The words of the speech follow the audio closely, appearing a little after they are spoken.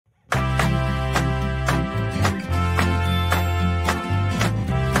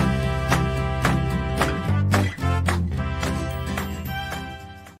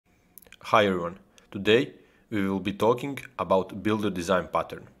Hi everyone, today we will be talking about builder design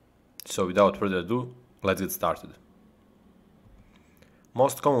pattern. So without further ado, let's get started.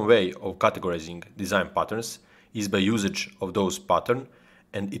 Most common way of categorizing design patterns is by usage of those patterns,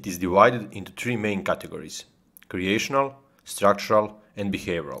 and it is divided into three main categories: creational, structural and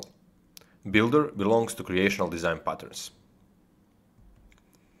behavioral. Builder belongs to creational design patterns.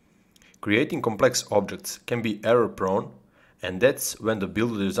 Creating complex objects can be error prone, and that's when the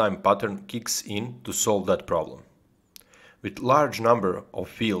builder design pattern kicks in to solve that problem. With large number of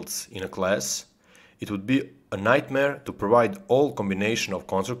fields in a class, it would be a nightmare to provide all combination of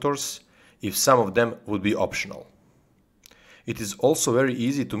constructors if some of them would be optional. It is also very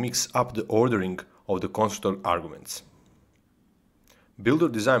easy to mix up the ordering of the constructor arguments. Builder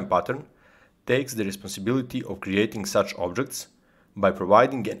design pattern takes the responsibility of creating such objects by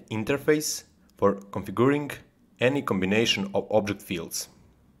providing an interface for configuring any combination of object fields.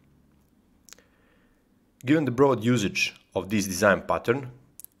 Given the broad usage of this design pattern,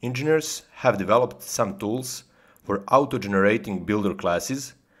 engineers have developed some tools for auto-generating builder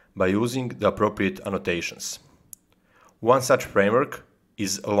classes by using the appropriate annotations. One such framework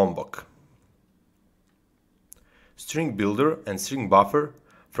is Handbook. String builder and string buffer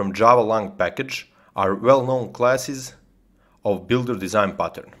from Java lang package are well-known classes of builder design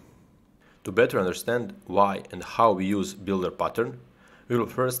pattern. To better understand why and how we use builder pattern, we will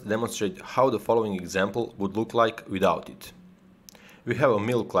first demonstrate how the following example would look like without it. We have a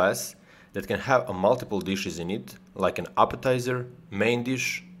meal class that can have multiple dishes in it, like an appetizer, main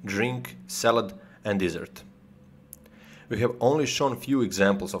dish, drink, salad and dessert. We have only shown few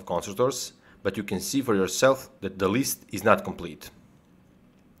examples of constructors, but you can see for yourself that the list is not complete.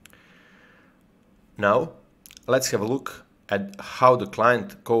 Now, let's have a look at how the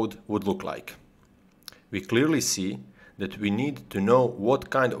client code would look like. We clearly see that we need to know what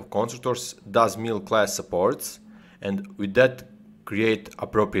kind of constructors does meal class supports, and with that create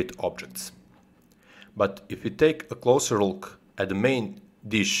appropriate objects. But if we take a closer look at the main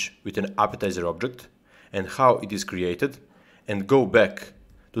dish with an appetizer object and how it is created, and go back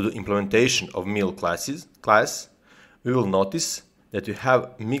to the implementation of meal class, we will notice that we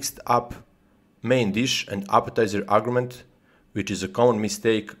have mixed up main dish and appetizer argument, which is a common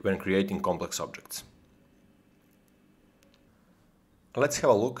mistake when creating complex objects. Let's have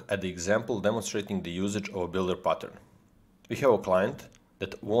a look at the example demonstrating the usage of a builder pattern. We have a client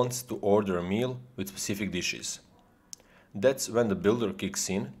that wants to order a meal with specific dishes. That's when the builder kicks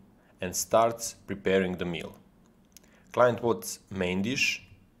in and starts preparing the meal. Client wants main dish,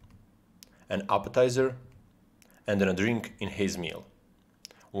 an appetizer, and then a drink in his meal.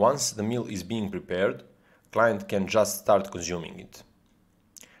 Once the meal is being prepared, client can just start consuming it.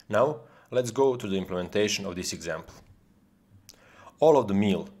 Now, let's go to the implementation of this example. All of the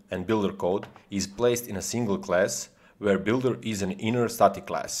meal and builder code is placed in a single class where builder is an inner static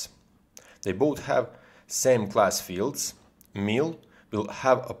class. They both have same class fields. Meal will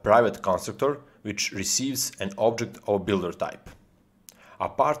have a private constructor which receives an object of builder type.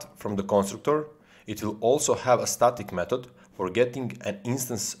 Apart from the constructor, it will also have a static method for getting an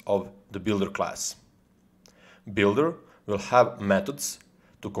instance of the builder class. Builder will have methods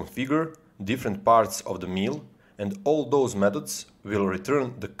to configure different parts of the meal, and all those methods will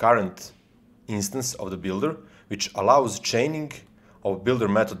return the current instance of the builder, which allows chaining of builder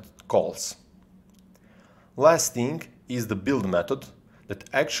method calls. Last thing is the build method that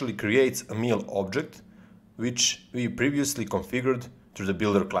actually creates a meal object which we previously configured through the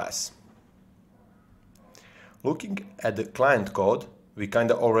builder class. Looking at the client code we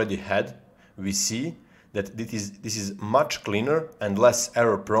kinda already had, we see that this is much cleaner and less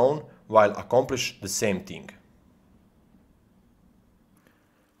error prone while accomplish the same thing.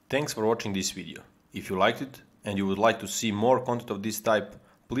 Thanks for watching this video. If you liked it and you would like to see more content of this type,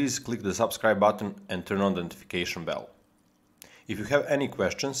 please click the subscribe button and turn on the notification bell. If you have any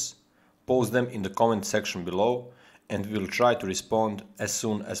questions, post them in the comment section below and we will try to respond as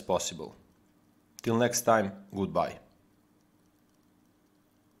soon as possible. Till next time, goodbye.